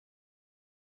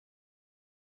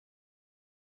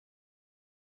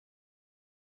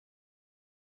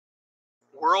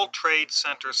World Trade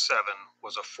Center 7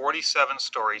 was a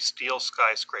 47-story steel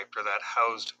skyscraper that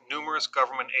housed numerous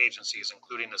government agencies,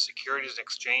 including the Securities and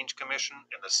Exchange Commission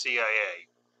and the CIA.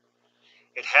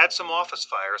 It had some office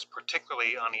fires,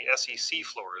 particularly on the SEC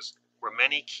floors, where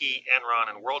many key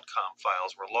Enron and WorldCom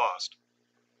files were lost.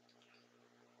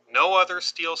 No other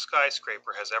steel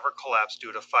skyscraper has ever collapsed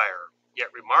due to fire, yet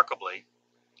remarkably,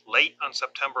 late on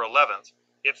September 11th,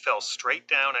 it fell straight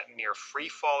down at near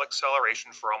free-fall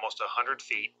acceleration for almost 100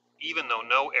 feet, even though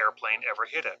no airplane ever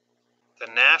hit it.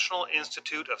 The National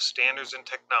Institute of Standards and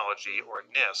Technology, or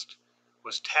NIST,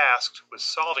 was tasked with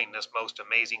solving this most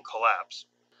amazing collapse.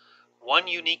 One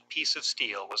unique piece of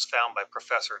steel was found by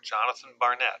Professor Jonathan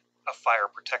Barnett, a fire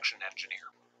protection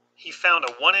engineer. He found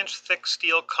a 1-inch thick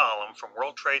steel column from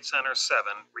World Trade Center 7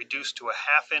 reduced to a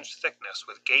half-inch thickness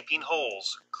with gaping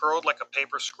holes, curled like a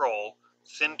paper scroll,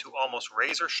 thin to almost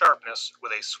razor sharpness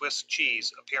with a Swiss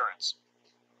cheese appearance.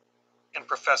 And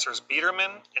Professors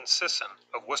Biederman and Sisson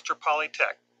of Worcester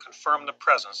Polytech confirmed the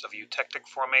presence of eutectic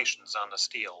formations on the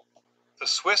steel. The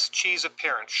Swiss cheese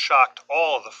appearance shocked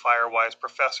all of the fire-wise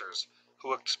professors,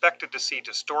 who expected to see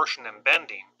distortion and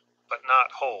bending, but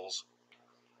not holes.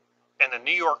 And the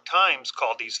New York Times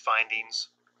called these findings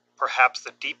perhaps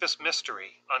the deepest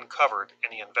mystery uncovered in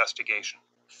the investigation.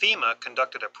 FEMA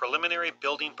conducted a preliminary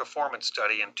building performance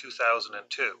study in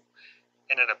 2002.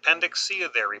 In an Appendix C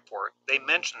of their report, they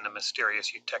mentioned the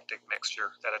mysterious eutectic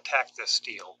mixture that attacked this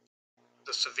steel.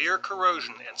 The severe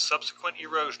corrosion and subsequent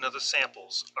erosion of the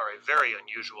samples are a very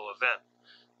unusual event.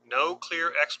 No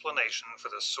clear explanation for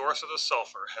the source of the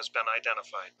sulfur has been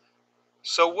identified.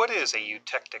 So what is a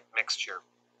eutectic mixture?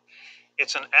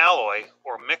 It's an alloy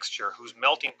or mixture whose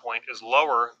melting point is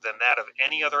lower than that of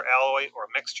any other alloy or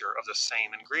mixture of the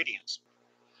same ingredients.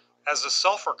 As the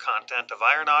sulfur content of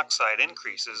iron oxide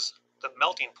increases, the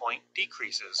melting point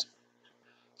decreases.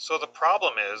 So the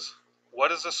problem is,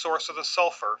 what is the source of the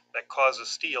sulfur that causes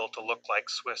steel to look like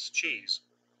Swiss cheese?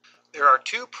 There are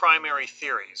two primary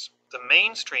theories. The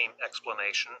mainstream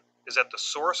explanation is that the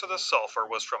source of the sulfur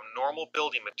was from normal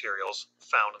building materials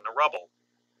found in the rubble.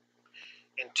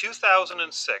 In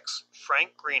 2006,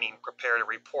 Frank Greening prepared a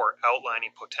report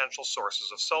outlining potential sources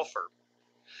of sulfur.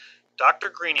 Dr.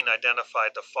 Greening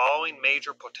identified the following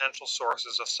major potential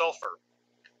sources of sulfur: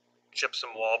 gypsum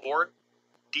wallboard,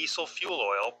 diesel fuel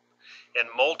oil, and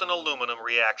molten aluminum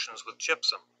reactions with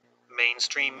gypsum.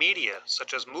 Mainstream media,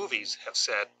 such as movies, have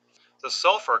said the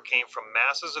sulfur came from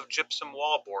masses of gypsum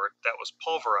wallboard that was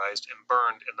pulverized and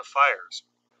burned in the fires.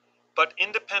 But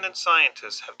independent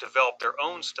scientists have developed their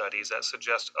own studies that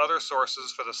suggest other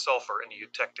sources for the sulfur in the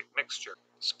eutectic mixture.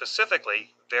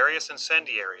 Specifically, various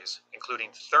incendiaries,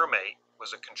 including thermate,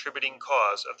 was a contributing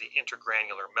cause of the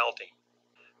intergranular melting.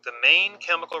 The main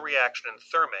chemical reaction in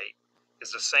thermate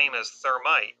is the same as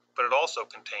thermite, but it also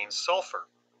contains sulfur.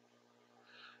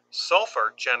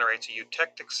 Sulfur generates a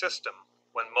eutectic system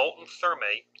when molten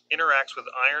thermate interacts with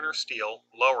iron or steel,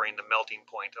 lowering the melting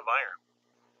point of iron.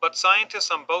 But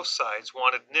scientists on both sides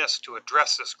wanted NIST to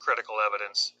address this critical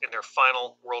evidence in their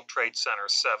final World Trade Center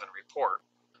 7 report.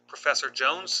 Professor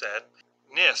Jones said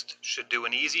NIST should do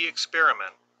an easy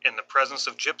experiment in the presence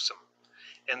of gypsum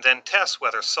and then test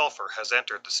whether sulfur has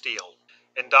entered the steel.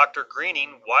 And Dr.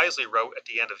 Greening wisely wrote at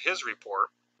the end of his report,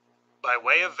 by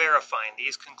way of verifying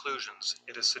these conclusions,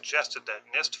 it is suggested that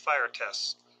NIST fire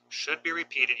tests should be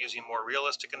repeated using more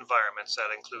realistic environments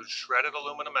that include shredded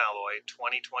aluminum alloy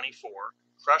 2024,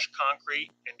 crushed concrete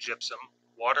and gypsum,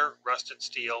 water, rusted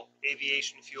steel,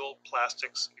 aviation fuel,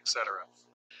 plastics, etc.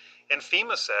 And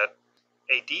FEMA said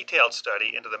a detailed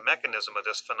study into the mechanism of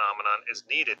this phenomenon is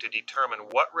needed to determine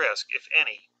what risk, if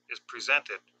any, is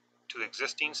presented to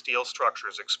existing steel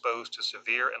structures exposed to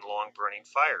severe and long-burning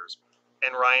fires.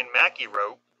 And Ryan Mackey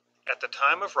wrote, at the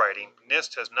time of writing,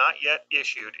 NIST has not yet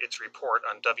issued its report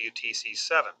on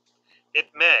WTC-7. It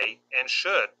may and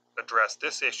should address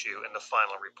this issue in the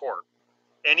final report.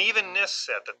 And even NIST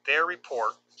said that their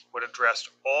report would address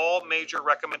all major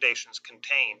recommendations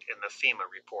contained in the FEMA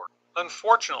report.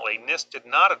 Unfortunately, NIST did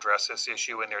not address this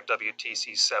issue in their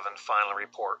WTC-7 final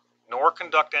report, nor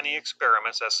conduct any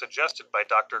experiments as suggested by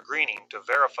Dr. Greening to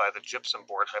verify the gypsum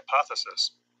board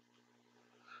hypothesis.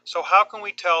 So how can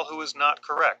we tell who is not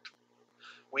correct?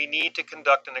 We need to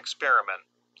conduct an experiment,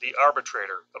 the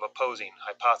arbitrator of opposing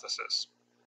hypothesis.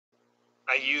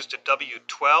 I used a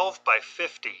W12 by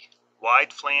 50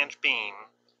 wide flange beam,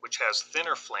 which has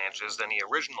thinner flanges than the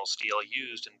original steel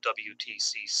used in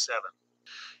WTC-7.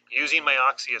 Using my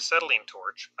oxyacetylene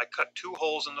torch, I cut 2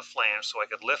 holes in the flange so I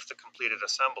could lift the completed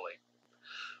assembly.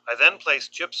 I then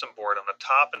placed gypsum board on the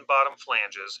top and bottom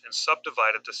flanges and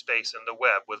subdivided the space in the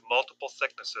web with multiple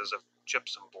thicknesses of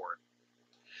gypsum board.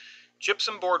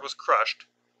 Gypsum board was crushed,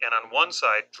 and on one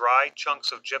side dry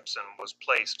chunks of gypsum was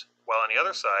placed, while on the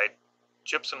other side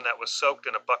gypsum that was soaked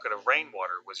in a bucket of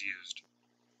rainwater was used.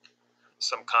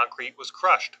 Some concrete was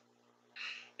crushed,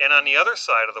 and on the other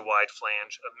side of the wide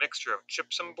flange a mixture of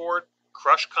gypsum board,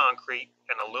 crushed concrete,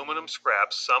 and aluminum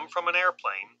scraps, some from an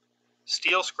airplane,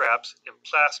 steel scraps, and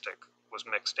plastic was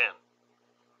mixed in.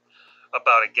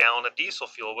 About a gallon of diesel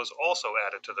fuel was also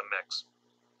added to the mix.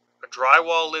 A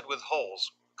drywall lid with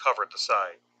holes covered the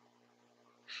side,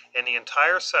 and the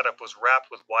entire setup was wrapped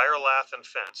with wire lath and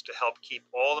fence to help keep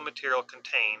all the material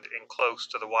contained and close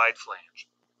to the wide flange.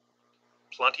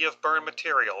 Plenty of burned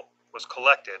material was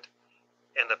collected,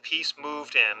 and the piece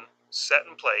moved in, set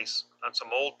in place on some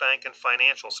old bank and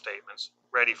financial statements,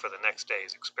 ready for the next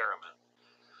day's experiment.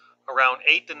 Around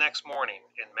 8 the next morning,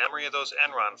 in memory of those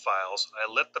Enron files,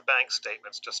 I lit the bank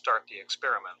statements to start the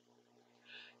experiment.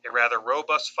 A rather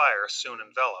robust fire soon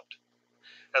enveloped.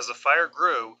 As the fire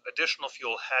grew, additional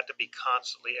fuel had to be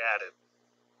constantly added.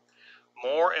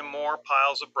 More and more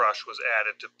piles of brush was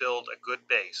added to build a good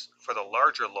base for the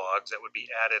larger logs that would be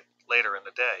added later in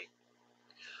the day.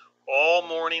 All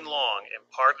morning long and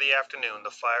part of the afternoon,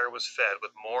 the fire was fed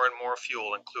with more and more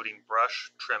fuel, including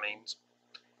brush, trimmings,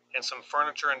 and some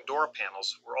furniture and door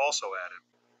panels were also added.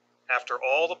 After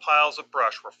all the piles of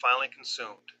brush were finally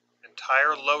consumed,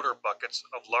 entire loader buckets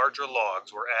of larger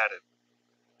logs were added.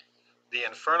 The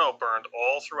inferno burned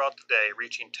all throughout the day,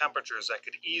 reaching temperatures that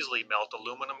could easily melt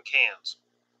aluminum cans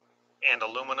and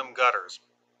aluminum gutters.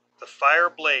 The fire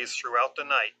blazed throughout the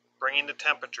night, bringing the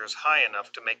temperatures high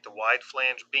enough to make the wide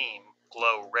flange beam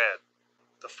glow red.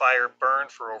 The fire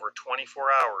burned for over 24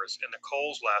 hours, and the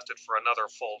coals lasted for another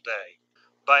full day.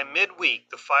 By midweek,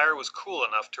 the fire was cool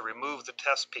enough to remove the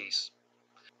test piece.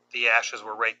 The ashes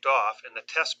were raked off, and the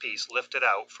test piece lifted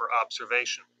out for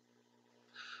observation.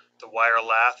 The wire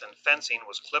lath and fencing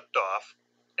was clipped off,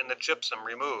 and the gypsum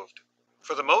removed.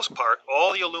 For the most part,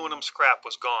 all the aluminum scrap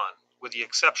was gone, with the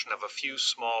exception of a few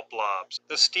small blobs.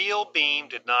 The steel beam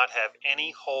did not have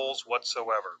any holes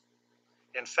whatsoever.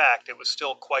 In fact, it was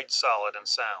still quite solid and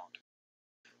sound.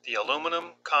 The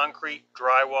aluminum, concrete,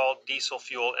 drywall, diesel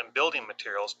fuel, and building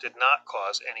materials did not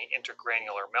cause any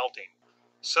intergranular melting.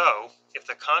 So, if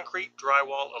the concrete,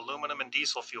 drywall, aluminum, and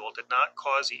diesel fuel did not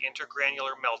cause the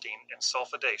intergranular melting and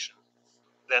sulfidation,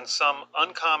 then some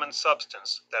uncommon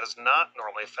substance that is not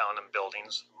normally found in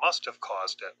buildings must have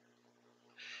caused it.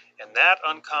 And that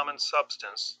uncommon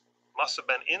substance must have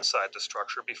been inside the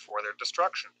structure before their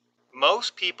destruction.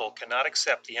 Most people cannot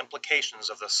accept the implications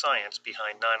of the science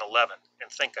behind 9/11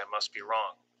 and think I must be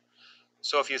wrong.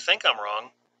 So if you think I'm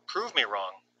wrong, prove me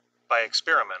wrong by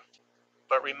experiment.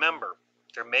 But remember,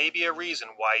 there may be a reason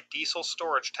why diesel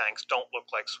storage tanks don't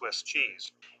look like Swiss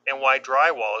cheese, and why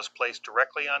drywall is placed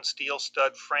directly on steel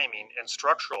stud framing and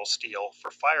structural steel for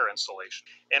fire insulation,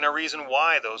 and a reason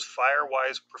why those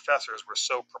fire-wise professors were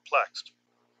so perplexed.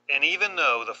 And even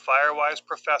though the fire-wise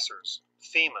professors,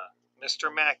 FEMA,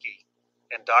 Mr. Mackey,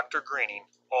 and Dr. Greening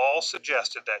all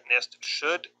suggested that NIST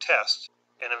should test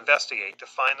and investigate to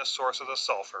find the source of the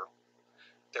sulfur,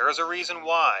 there is a reason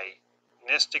why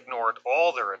NIST ignored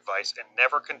all their advice and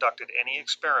never conducted any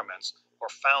experiments or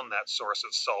found that source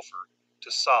of sulfur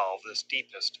to solve this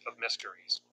deepest of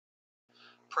mysteries.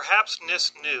 Perhaps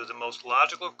NIST knew the most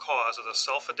logical cause of the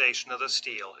sulfidation of the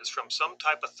steel is from some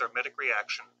type of thermitic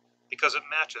reaction because it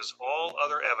matches all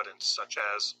other evidence, such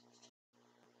as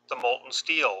the molten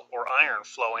steel or iron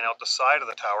flowing out the side of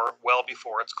the tower well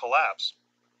before its collapse,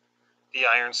 the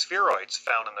iron spheroids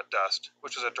found in the dust,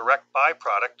 which is a direct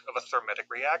byproduct of a thermitic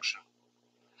reaction,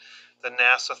 the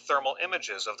NASA thermal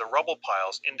images of the rubble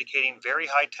piles indicating very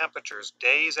high temperatures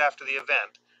days after the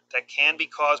event that can be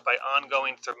caused by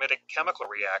ongoing thermitic chemical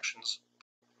reactions,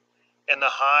 and the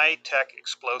high-tech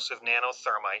explosive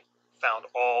nanothermite found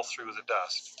all through the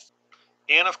dust.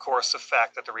 And of course the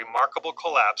fact that the remarkable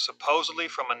collapse supposedly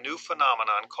from a new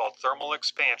phenomenon called thermal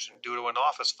expansion due to an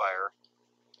office fire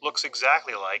looks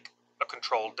exactly like a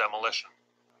controlled demolition.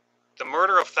 The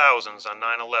murder of thousands on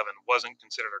 9/11 wasn't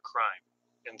considered a crime,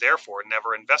 and therefore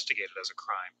never investigated as a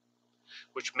crime,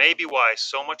 which may be why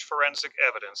so much forensic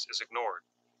evidence is ignored,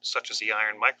 such as the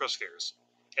iron microspheres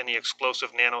and the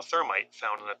explosive nanothermite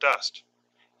found in the dust,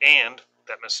 and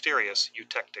that mysterious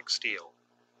eutectic steel.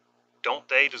 Don't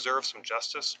they deserve some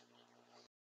justice?